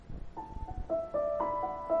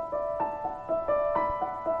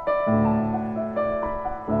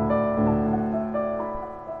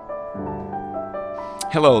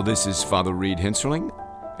Hello, this is Father Reed Henserling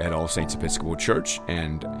at All Saints Episcopal Church,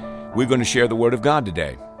 and we're going to share the Word of God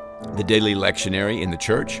today, the daily lectionary in the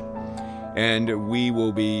church, and we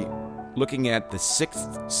will be looking at the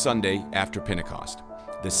sixth Sunday after Pentecost.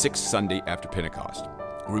 The sixth Sunday after Pentecost.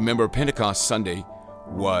 Remember, Pentecost Sunday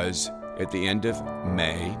was at the end of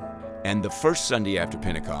May, and the first Sunday after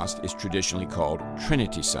Pentecost is traditionally called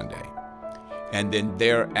Trinity Sunday. And then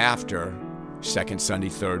thereafter, second Sunday,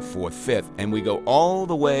 third, fourth, fifth, and we go all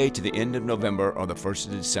the way to the end of November or the 1st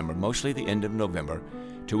of December, mostly the end of November,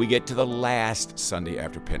 till we get to the last Sunday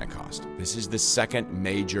after Pentecost. This is the second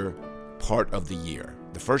major part of the year.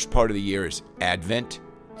 The first part of the year is Advent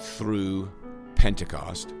through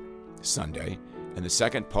Pentecost Sunday, and the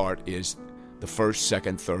second part is the first,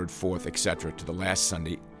 second, third, fourth, etc. to the last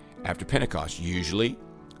Sunday after Pentecost, usually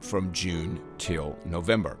from June till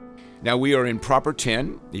November. Now, we are in Proper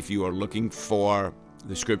 10, if you are looking for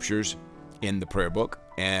the scriptures in the prayer book,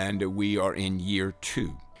 and we are in year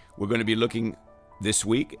 2. We're going to be looking this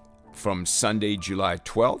week from Sunday, July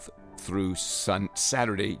 12th through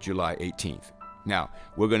Saturday, July 18th. Now,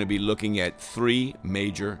 we're going to be looking at 3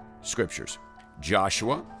 major scriptures: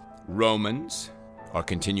 Joshua, Romans, our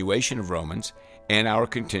continuation of Romans, and our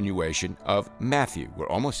continuation of Matthew. We're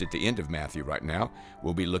almost at the end of Matthew right now.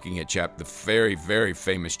 We'll be looking at the very, very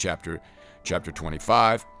famous chapter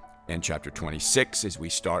 25 and chapter 26 as we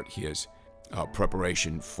start his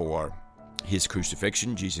preparation for his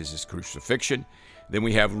crucifixion, Jesus' crucifixion. Then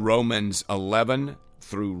we have Romans 11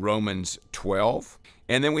 through Romans 12.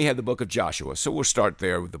 And then we have the book of Joshua. So we'll start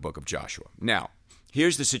there with the book of Joshua. Now,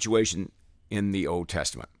 here's the situation in the Old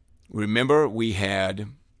Testament. Remember, we had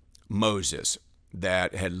Moses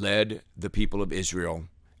that had led the people of Israel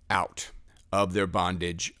out of their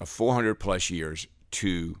bondage of 400 plus years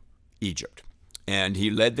to Egypt. And he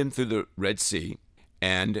led them through the Red Sea,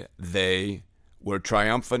 and they were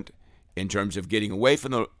triumphant in terms of getting away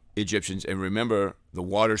from the Egyptians. And remember, the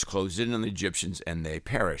waters closed in on the Egyptians and they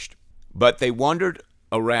perished. But they wandered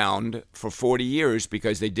around for 40 years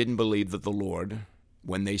because they didn't believe that the Lord,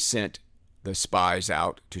 when they sent the spies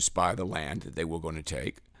out to spy the land that they were going to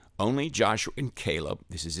take, only Joshua and Caleb,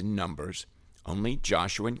 this is in Numbers, only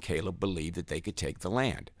Joshua and Caleb believed that they could take the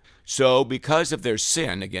land. So because of their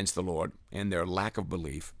sin against the Lord and their lack of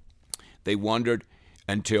belief, they wandered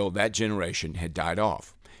until that generation had died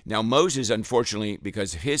off. Now Moses, unfortunately,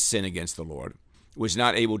 because of his sin against the Lord, was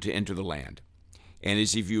not able to enter the land. And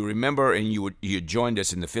as if you remember, and you had joined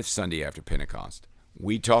us in the 5th Sunday after Pentecost,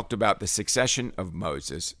 we talked about the succession of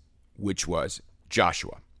Moses, which was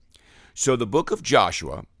Joshua. So the book of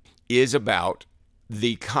Joshua is about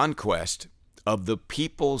the conquest of the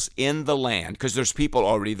peoples in the land, because there's people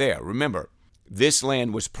already there. Remember, this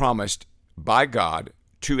land was promised by God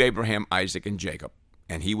to Abraham, Isaac, and Jacob,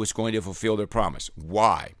 and he was going to fulfill their promise.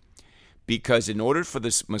 Why? Because in order for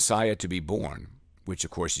this Messiah to be born, which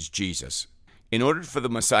of course is Jesus, in order for the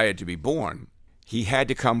Messiah to be born, he had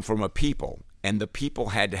to come from a people, and the people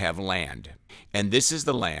had to have land. And this is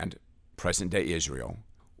the land, present-day Israel,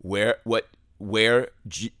 where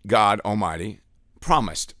God Almighty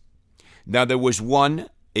promised. Now, there was one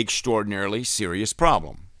extraordinarily serious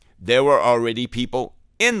problem. There were already people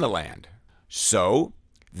in the land, so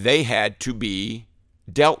they had to be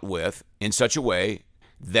dealt with in such a way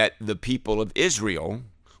that the people of Israel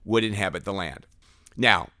would inhabit the land.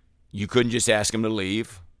 Now, you couldn't just ask them to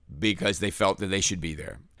leave because they felt that they should be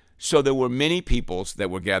there. So there were many peoples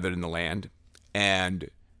that were gathered in the land,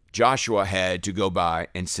 and Joshua had to go by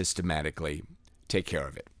and systematically take care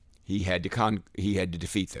of it. He had to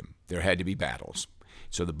defeat them. There had to be battles.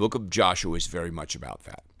 So the book of Joshua is very much about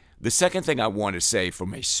that. The second thing I want to say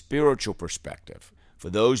from a spiritual perspective, for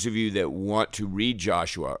those of you that want to read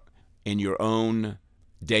Joshua in your own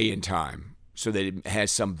day and time, so that it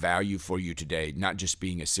has some value for you today, not just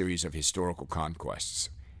being a series of historical conquests,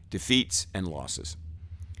 defeats and losses,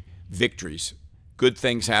 victories, good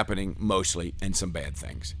things happening mostly, and some bad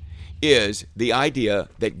things, is the idea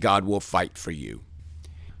that God will fight for you.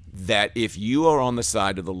 That if you are on the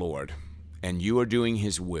side of the Lord and you are doing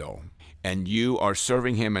his will and you are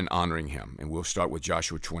serving him and honoring him, and we'll start with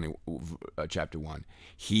Joshua chapter 1,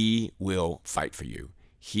 he will fight for you.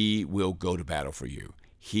 He will go to battle for you.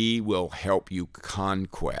 He will help you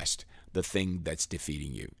conquest the thing that's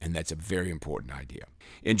defeating you. And that's a very important idea.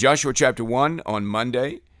 In Joshua chapter 1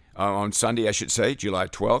 on Sunday, July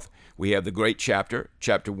 12th, we have the great chapter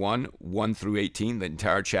 1 through 18, the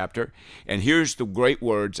entire chapter. And here's the great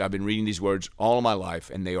words. I've been reading these words all of my life,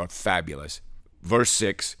 and they are fabulous. Verse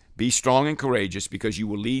 6, Be strong and courageous, because you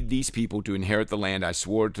will lead these people to inherit the land I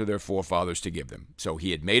swore to their forefathers to give them. So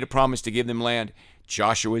he had made a promise to give them land.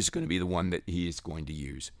 Joshua is going to be the one that he is going to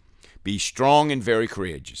use. Be strong and very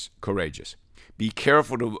courageous. Be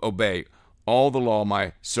careful to obey all the law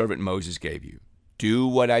my servant Moses gave you. Do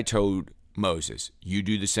what I told Moses. You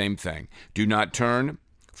do the same thing. Do not turn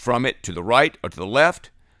from it to the right or to the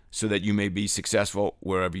left, so that you may be successful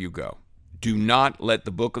wherever you go. Do not let the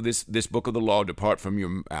book of this book of the law depart from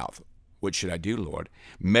your mouth. What should I do, Lord?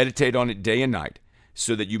 Meditate on it day and night,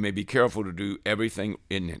 so that you may be careful to do everything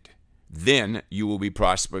in it. Then you will be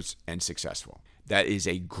prosperous and successful. That is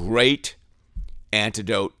a great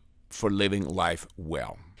antidote for living life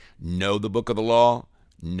well. Know the book of the law.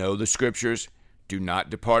 Know the scriptures. Do not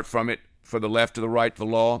depart from it for the left or the right of the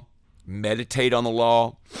law. Meditate on the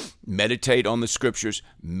law. Meditate on the scriptures.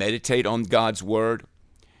 Meditate on God's word.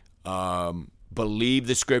 Believe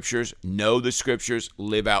the scriptures, know the scriptures,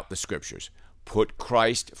 live out the scriptures. Put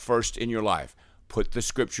Christ first in your life. Put the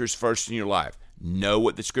scriptures first in your life. Know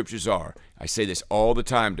what the scriptures are. I say this all the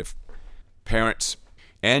time to parents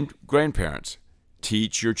and grandparents.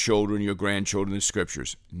 Teach your children, your grandchildren the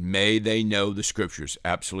scriptures. May they know the scriptures.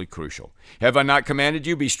 Absolutely crucial. Have I not commanded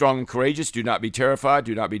you? Be strong and courageous. Do not be terrified.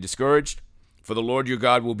 Do not be discouraged. For the Lord your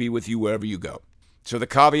God will be with you wherever you go. So the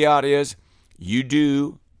caveat is, you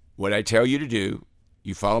do what I tell you to do,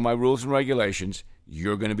 you follow my rules and regulations,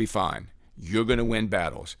 you're going to be fine. You're going to win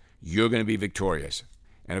battles. You're going to be victorious.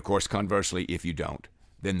 And of course, conversely, if you don't,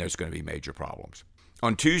 then there's going to be major problems.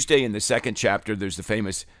 On Tuesday in the second chapter, there's the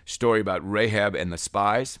famous story about Rahab and the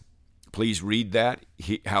spies. Please read that,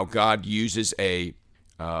 how God uses a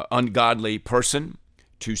ungodly person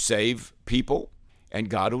to save people, and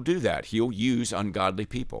God will do that. He'll use ungodly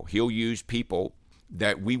people. He'll use people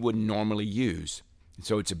that we wouldn't normally use.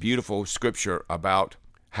 So it's a beautiful scripture about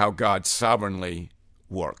how God sovereignly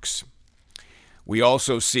works. We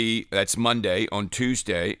also see, that's Monday. On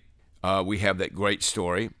Tuesday, we have that great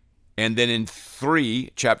story. And then in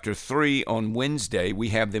chapter 3 on Wednesday, we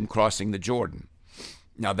have them crossing the Jordan.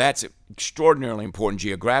 Now that's extraordinarily important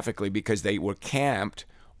geographically, because they were camped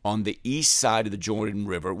on the east side of the Jordan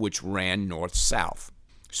River, which ran north-south.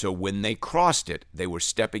 So when they crossed it, they were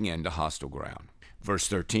stepping into hostile ground. Verse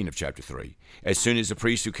 13 of chapter 3. As soon as the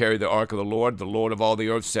priests who carry the ark of the Lord of all the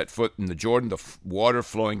earth, set foot in the Jordan, the water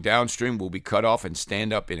flowing downstream will be cut off and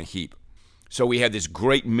stand up in a heap. So we had this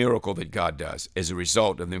great miracle that God does as a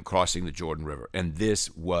result of them crossing the Jordan River, and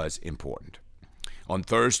this was important. On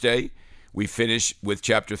Thursday, we finish with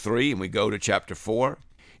chapter 3, and we go to chapter 4.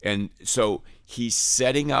 And so he's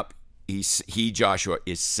setting up, Joshua,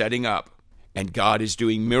 is setting up, and God is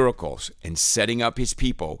doing miracles and setting up his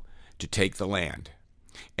people to take the land.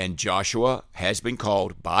 And Joshua has been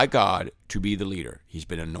called by God to be the leader. He's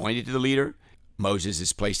been anointed the leader. Moses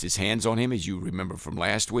has placed his hands on him, as you remember from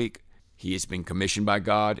last week. He has been commissioned by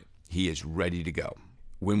God. He is ready to go.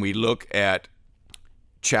 When we look at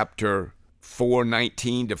chapter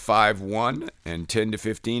 4:19 to 5:1 and 10 to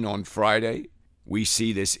 15 on Friday, we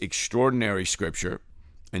see this extraordinary scripture.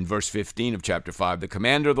 In verse 15 of chapter 5, the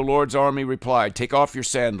commander of the Lord's army replied, "Take off your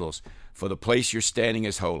sandals, for the place you're standing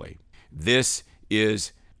is holy." This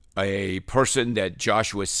is a person that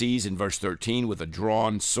Joshua sees in verse 13 with a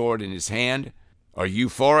drawn sword in his hand. Are you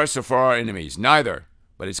for us or for our enemies? Neither,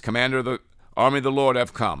 but as commander of the army of the Lord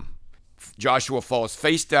I've come. Joshua falls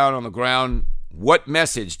face down on the ground. What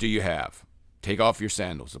message do you have? Take off your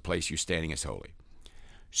sandals. The place you're standing is holy.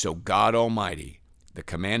 So God Almighty, the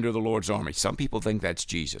commander of the Lord's army, some people think that's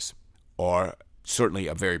Jesus, or certainly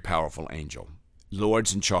a very powerful angel.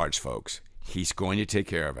 Lord's in charge, folks. He's going to take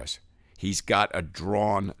care of us. He's got a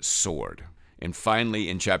drawn sword. And finally,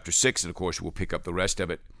 in chapter 6, and of course we'll pick up the rest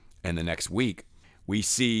of it in the next week, we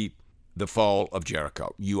see the fall of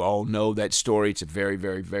Jericho. You all know that story. It's a very,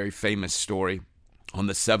 very, very famous story. On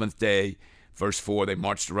the seventh day, verse 4, they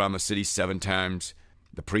marched around the city 7 times.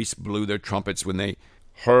 The priests blew their trumpets. When they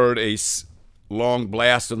heard a long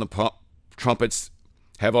blast on the trumpets,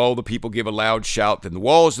 have all the people give a loud shout. Then the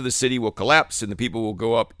walls of the city will collapse, and the people will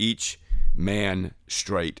go up, each man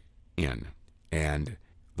straight in. And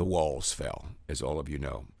the walls fell, as all of you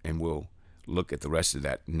know. And we'll look at the rest of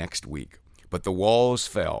that next week. But the walls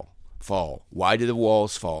fall. Why did the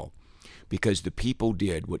walls fall? Because the people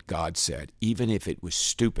did what God said, even if it was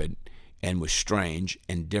stupid and was strange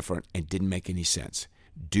and different and didn't make any sense.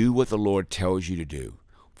 Do what the Lord tells you to do.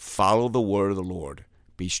 Follow the word of the Lord.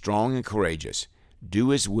 Be strong and courageous. Do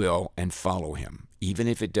his will and follow him, even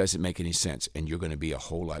if it doesn't make any sense, and you're going to be a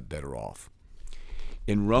whole lot better off.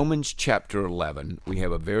 In Romans chapter 11, we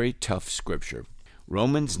have a very tough scripture.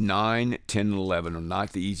 Romans 9, 10, and 11 are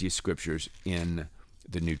not the easiest scriptures in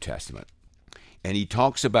the New Testament. And he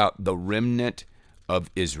talks about the remnant of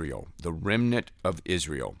Israel, the remnant of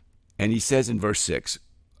Israel. And he says in verse 6,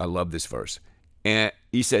 I love this verse, and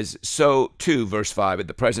he says, so too, verse 5, at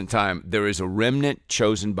the present time, there is a remnant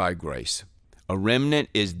chosen by grace. A remnant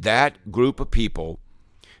is that group of people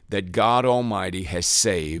that God Almighty has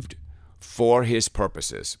saved for his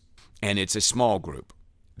purposes. And it's a small group.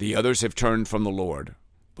 The others have turned from the Lord,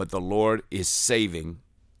 but the Lord is saving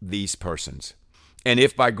these persons. And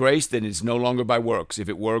if by grace, then it's no longer by works. If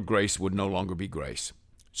it were, grace would no longer be grace.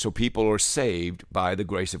 So people are saved by the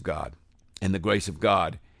grace of God. And the grace of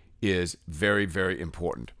God is very, very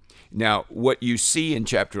important. Now, what you see in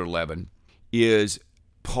chapter 11 is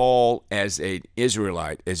Paul, as an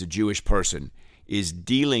Israelite, as a Jewish person, is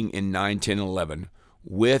dealing in 9, 10, 11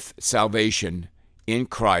 with salvation in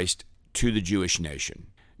Christ to the Jewish nation.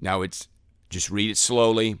 Now, it's just read it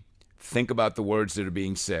slowly, think about the words that are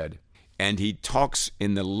being said, and he talks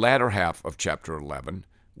in the latter half of chapter 11,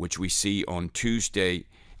 which we see on Tuesday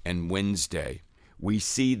and Wednesday. We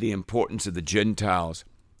see the importance of the Gentiles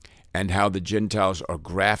and how the Gentiles are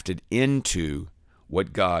grafted into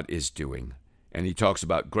what God is doing. And he talks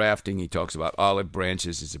about grafting, he talks about olive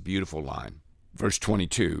branches. It's a beautiful line. Verse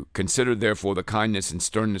 22, consider therefore the kindness and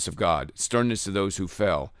sternness of God, sternness to those who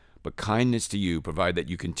fell, but kindness to you, provided that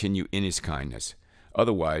you continue in his kindness.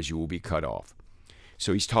 Otherwise, you will be cut off.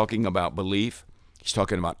 So he's talking about belief, he's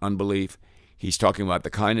talking about unbelief, he's talking about the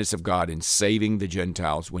kindness of God in saving the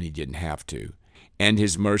Gentiles when he didn't have to, and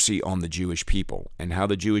his mercy on the Jewish people, and how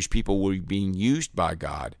the Jewish people were being used by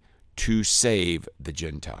God to save the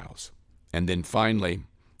Gentiles. And then finally,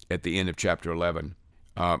 at the end of chapter 11,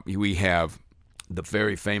 we have the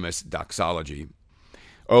very famous doxology.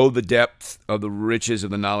 Oh, the depth of the riches of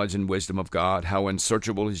the knowledge and wisdom of God, how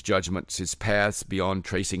unsearchable his judgments, his paths beyond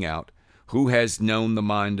tracing out. Who has known the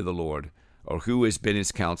mind of the Lord, or who has been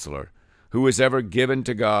his counselor? Who has ever given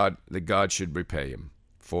to God that God should repay him?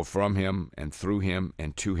 For from him and through him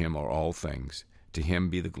and to him are all things. To him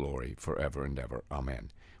be the glory forever and ever.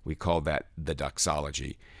 Amen. We call that the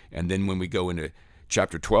doxology. And then when we go into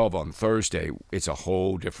chapter 12 on Thursday, it's a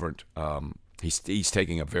whole different, he's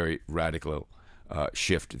taking a very radical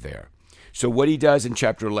shift there. So what he does in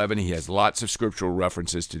chapter 11, he has lots of scriptural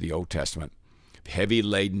references to the Old Testament, heavy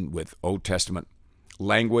laden with Old Testament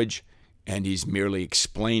language, and he's merely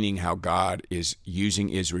explaining how God is using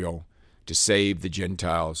Israel to save the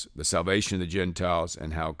Gentiles, the salvation of the Gentiles,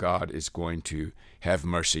 and how God is going to have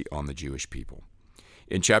mercy on the Jewish people.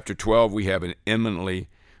 In chapter 12, we have an eminently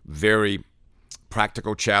very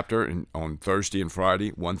practical chapter on Thursday and Friday,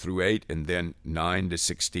 1 through 8, and then 9 to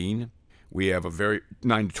 16. We have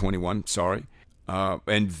 9 to 21,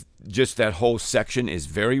 and just that whole section is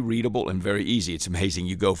very readable and very easy. It's amazing.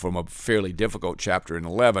 You go from a fairly difficult chapter in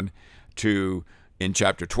 11 to, in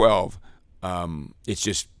chapter 12, it's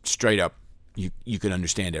just straight up, you can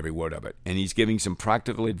understand every word of it. And he's giving some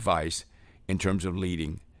practical advice in terms of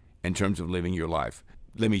leading, in terms of living your life.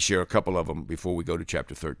 Let me share a couple of them before we go to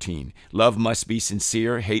chapter 13. Love must be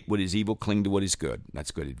sincere. Hate what is evil. Cling to what is good.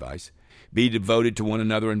 That's good advice. Be devoted to one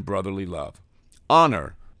another in brotherly love.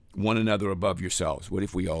 Honor one another above yourselves. What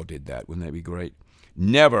if we all did that? Wouldn't that be great?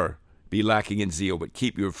 Never be lacking in zeal, but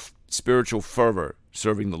keep your spiritual fervor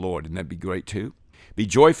serving the Lord. Wouldn't that be great too? Be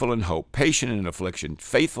joyful in hope, patient in affliction,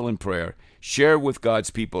 faithful in prayer. Share with God's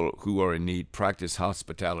people who are in need. Practice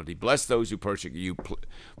hospitality. Bless those who persecute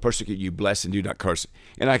you. Bless and do not curse.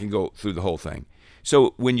 And I can go through the whole thing.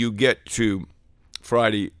 So when you get to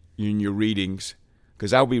Friday in your readings,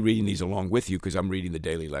 because I'll be reading these along with you because I'm reading the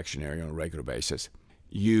daily lectionary on a regular basis,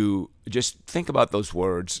 you just think about those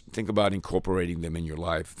words. Think about incorporating them in your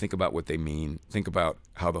life. Think about what they mean. Think about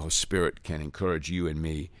how the Holy Spirit can encourage you and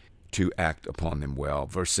me to act upon them well.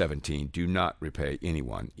 Verse 17, do not repay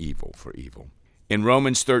anyone evil for evil. In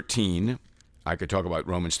Romans 13, I could talk about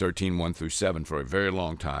Romans 13, 1 through 7 for a very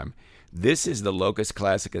long time. This is the locus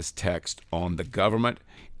classicus text on the government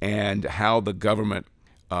and how the government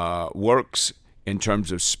works in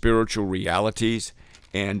terms of spiritual realities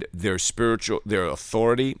and their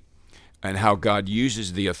authority, and how God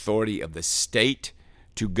uses the authority of the state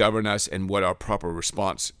to govern us and what our proper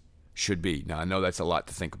response should be. Now, I know that's a lot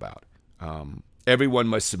to think about. Everyone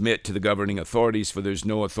must submit to the governing authorities, for there's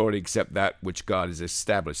no authority except that which God has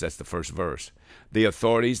established. That's the first verse. The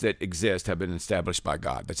authorities that exist have been established by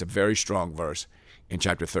God. That's a very strong verse in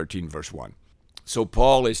chapter 13, verse 1. So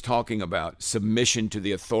Paul is talking about submission to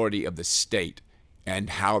the authority of the state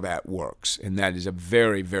and how that works. And that is a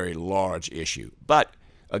very, very large issue. But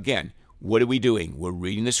again, what are we doing? We're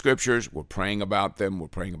reading the scriptures. We're praying about them. We're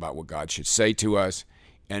praying about what God should say to us.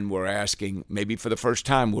 And we're asking, maybe for the first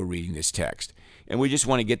time we're reading this text. And we just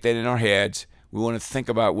want to get that in our heads. We want to think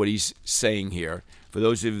about what he's saying here. For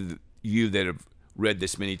those of you that have read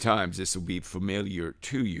this many times, this will be familiar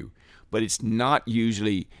to you. But it's not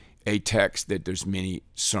usually a text that there's many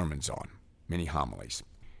sermons on, many homilies.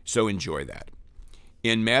 So enjoy that.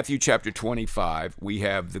 In Matthew chapter 25, we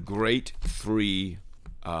have the great three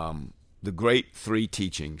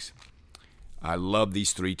teachings. I love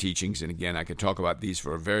these three teachings, and again, I could talk about these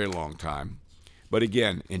for a very long time. But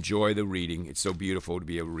again, enjoy the reading. It's so beautiful to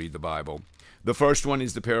be able to read the Bible. The first one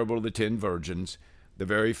is the parable of the 10 virgins, the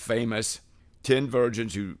very famous 10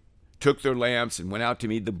 virgins who took their lamps and went out to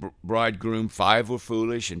meet the bridegroom. 5 were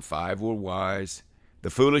foolish and 5 were wise. The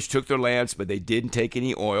foolish took their lamps, but they didn't take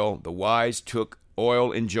any oil. The wise took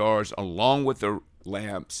oil in jars along with their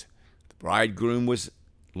lamps. The bridegroom was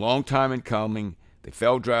a long time in coming. They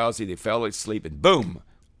fell drowsy, they fell asleep, and boom,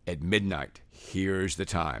 at midnight, here's the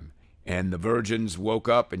time. And the virgins woke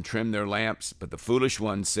up and trimmed their lamps, but the foolish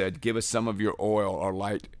ones said, give us some of your oil, our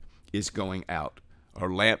light is going out.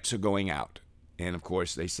 Our lamps are going out. And of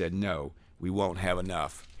course they said, no, we won't have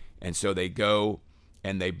enough. And so they go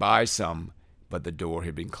and they buy some, but the door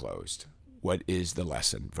had been closed. What is the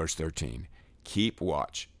lesson? Verse 13, keep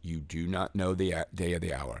watch. You do not know the day or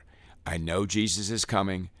the hour. I know Jesus is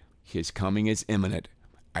coming. His coming is imminent.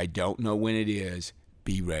 I don't know when it is.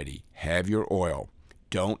 Be ready. Have your oil.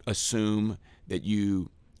 Don't assume that you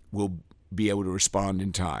will be able to respond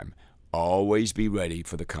in time. Always be ready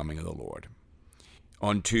for the coming of the Lord.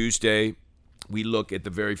 On Tuesday, we look at the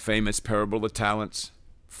very famous parable of the talents.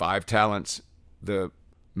 5 talents. The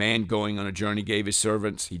man going on a journey gave his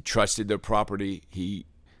servants. He trusted their property. He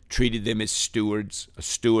treated them as stewards. A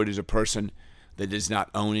steward is a person that does not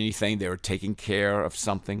own anything. They are taking care of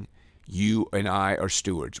something. You and I are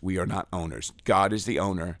stewards. We are not owners. God is the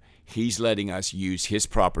owner. He's letting us use his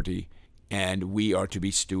property, and we are to be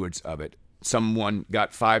stewards of it. Someone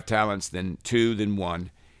got 5 talents, then 2, then 1.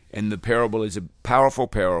 And the parable is a powerful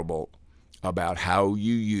parable about how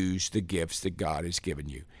you use the gifts that God has given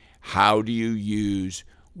you. How do you use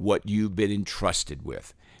what you've been entrusted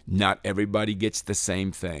with? Not everybody gets the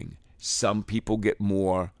same thing. Some people get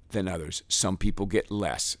more than others. Some people get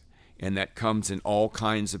less. And that comes in all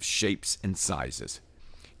kinds of shapes and sizes.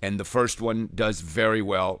 And the first one does very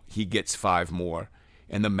well. He gets 5 more.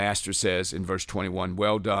 And the master says in verse 21,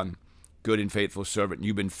 well done, good and faithful servant.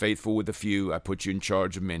 You've been faithful with a few. I put you in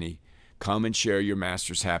charge of many. Come and share your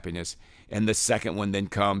master's happiness. And the second one then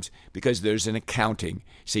comes because there's an accounting.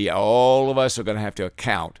 See, all of us are going to have to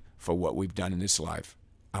account for what we've done in this life.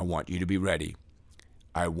 I want you to be ready.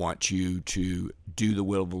 I want you to do the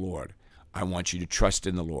will of the Lord. I want you to trust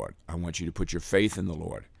in the Lord. I want you to put your faith in the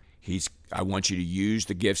Lord. I want you to use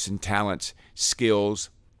the gifts and talents,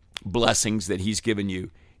 skills, blessings that he's given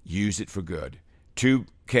you. Use it for good. 2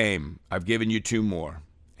 came. I've given you 2 more.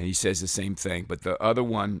 And he says the same thing. But the other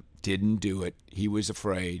one didn't do it. He was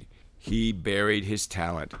afraid. He buried his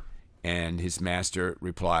talent. And his master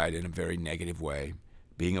replied in a very negative way,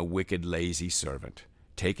 being a wicked, lazy servant.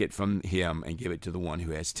 Take it from him and give it to the one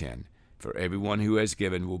who has 10. For everyone who has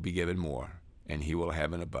given will be given more, and he will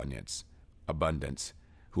have an abundance.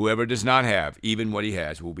 Whoever does not have, even what he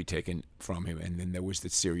has, will be taken from him. And then there was the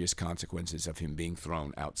serious consequences of him being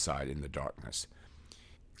thrown outside in the darkness.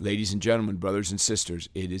 Ladies and gentlemen, brothers and sisters,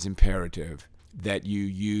 it is imperative that you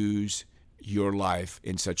use your life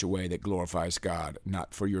in such a way that glorifies God,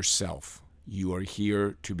 not for yourself. You are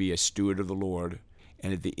here to be a steward of the Lord,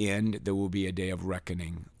 and at the end there will be a day of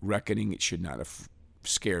reckoning. Reckoning, it should not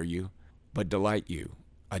scare you, but delight you.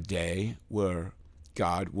 A day where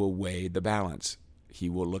God will weigh the balance. He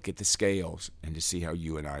will look at the scales and to see how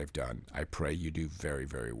you and I have done. I pray you do very,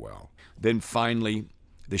 very well. Then finally,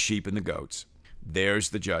 the sheep and the goats. There's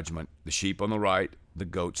the judgment. The sheep on the right, the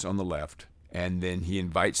goats on the left. And then he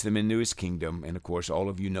invites them into his kingdom. And of course, all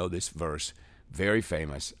of you know this verse, very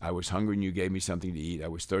famous. I was hungry and you gave me something to eat. I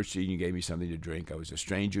was thirsty and you gave me something to drink. I was a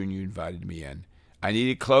stranger and you invited me in. I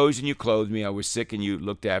needed clothes and you clothed me. I was sick and you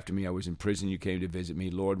looked after me. I was in prison and you came to visit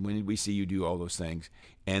me. Lord, when did we see you do all those things?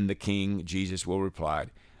 And the king, Jesus, will reply,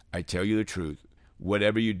 I tell you the truth.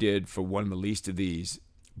 Whatever you did for one of the least of these,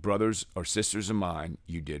 brothers or sisters of mine,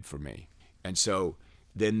 you did for me. And so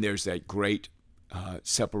then there's that great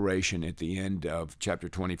separation at the end of chapter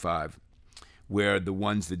 25, where the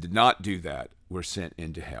ones that did not do that were sent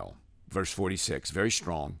into hell. Verse 46, very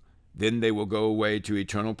strong. Then they will go away to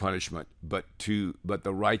eternal punishment, but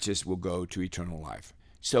the righteous will go to eternal life.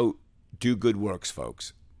 So do good works,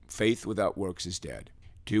 folks. Faith without works is dead.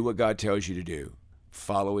 Do what God tells you to do.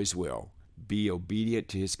 Follow his will. Be obedient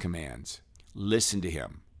to his commands. Listen to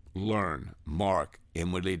him. Learn, mark,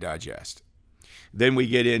 inwardly digest. Then we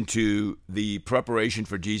get into the preparation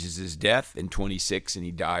for Jesus' death in 26, and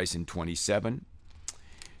he dies in 27.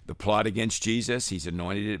 The plot against Jesus, he's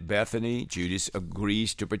anointed at Bethany. Judas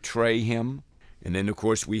agrees to betray him. And then, of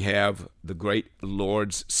course, we have the great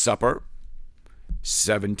Lord's Supper,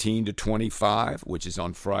 17 to 25, which is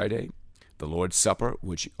on Friday. The Lord's Supper,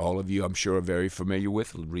 which all of you, I'm sure, are very familiar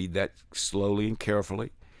with. Read that slowly and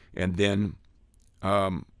carefully. And then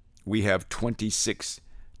we have 26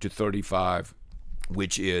 to 35,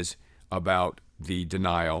 which is about the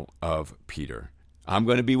denial of Peter. I'm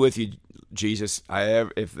going to be with you, Jesus.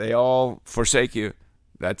 If they all forsake you,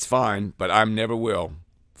 that's fine, but I never will.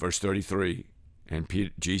 Verse 33,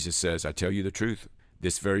 and Jesus says, I tell you the truth,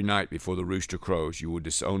 this very night before the rooster crows, you will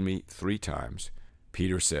disown me 3 times.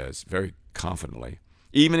 Peter says, very confidently,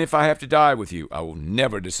 even if I have to die with you, I will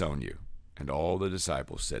never disown you. And all the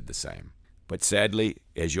disciples said the same. But sadly,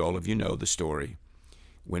 as all of you know the story,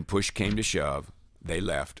 when push came to shove, they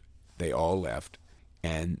left. They all left.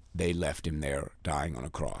 And they left him there dying on a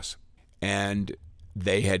cross. And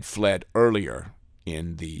they had fled earlier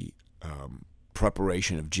in the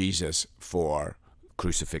preparation of Jesus for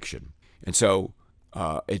crucifixion. And so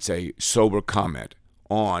it's a sober comment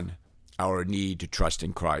on our need to trust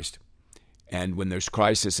in Christ. And when there's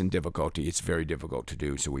crisis and difficulty, it's very difficult to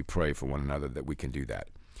do. So we pray for one another that we can do that.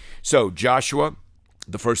 So Joshua,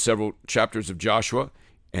 the first several chapters of Joshua,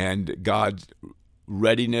 and God's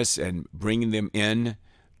readiness and bringing them in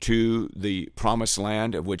to the promised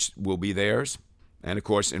land, of which will be theirs. And of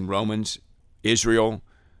course, in Romans, Israel,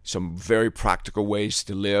 some very practical ways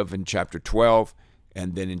to live in chapter 12.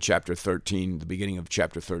 And then in chapter 13, the beginning of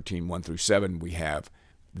chapter 13, 1 through 7, we have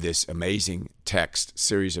this amazing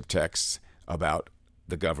series of texts about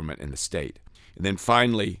the government and the state. And then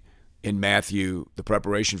finally, in Matthew, the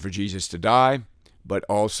preparation for Jesus to die, but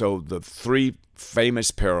also the 3 famous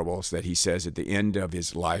parables that he says at the end of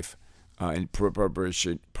his life in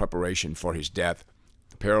preparation for his death.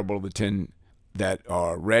 The parable of the 10 that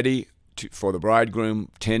are ready for the bridegroom,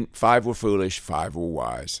 5 were foolish, 5 were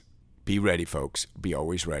wise. Be ready, folks. Be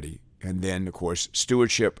always ready. And then, of course,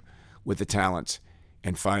 stewardship with the talents.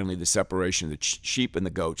 And finally, the separation of the sheep and the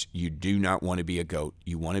goats. You do not want to be a goat.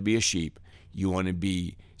 You want to be a sheep. You want to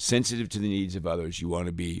be sensitive to the needs of others. You want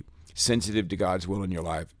to be sensitive to God's will in your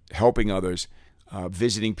life, helping others,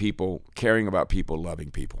 visiting people, caring about people, loving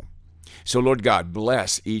people. So, Lord God,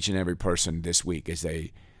 bless each and every person this week as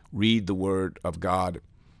they read the Word of God,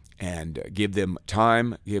 and give them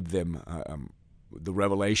time, give them the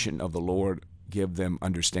revelation of the Lord, give them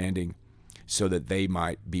understanding, so that they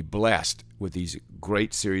might be blessed with these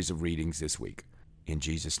great series of readings this week. In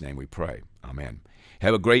Jesus' name we pray. Amen.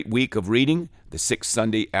 Have a great week of reading, the 6th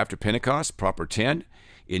Sunday after Pentecost, proper 10.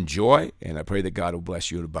 Enjoy, and I pray that God will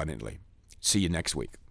bless you abundantly. See you next week.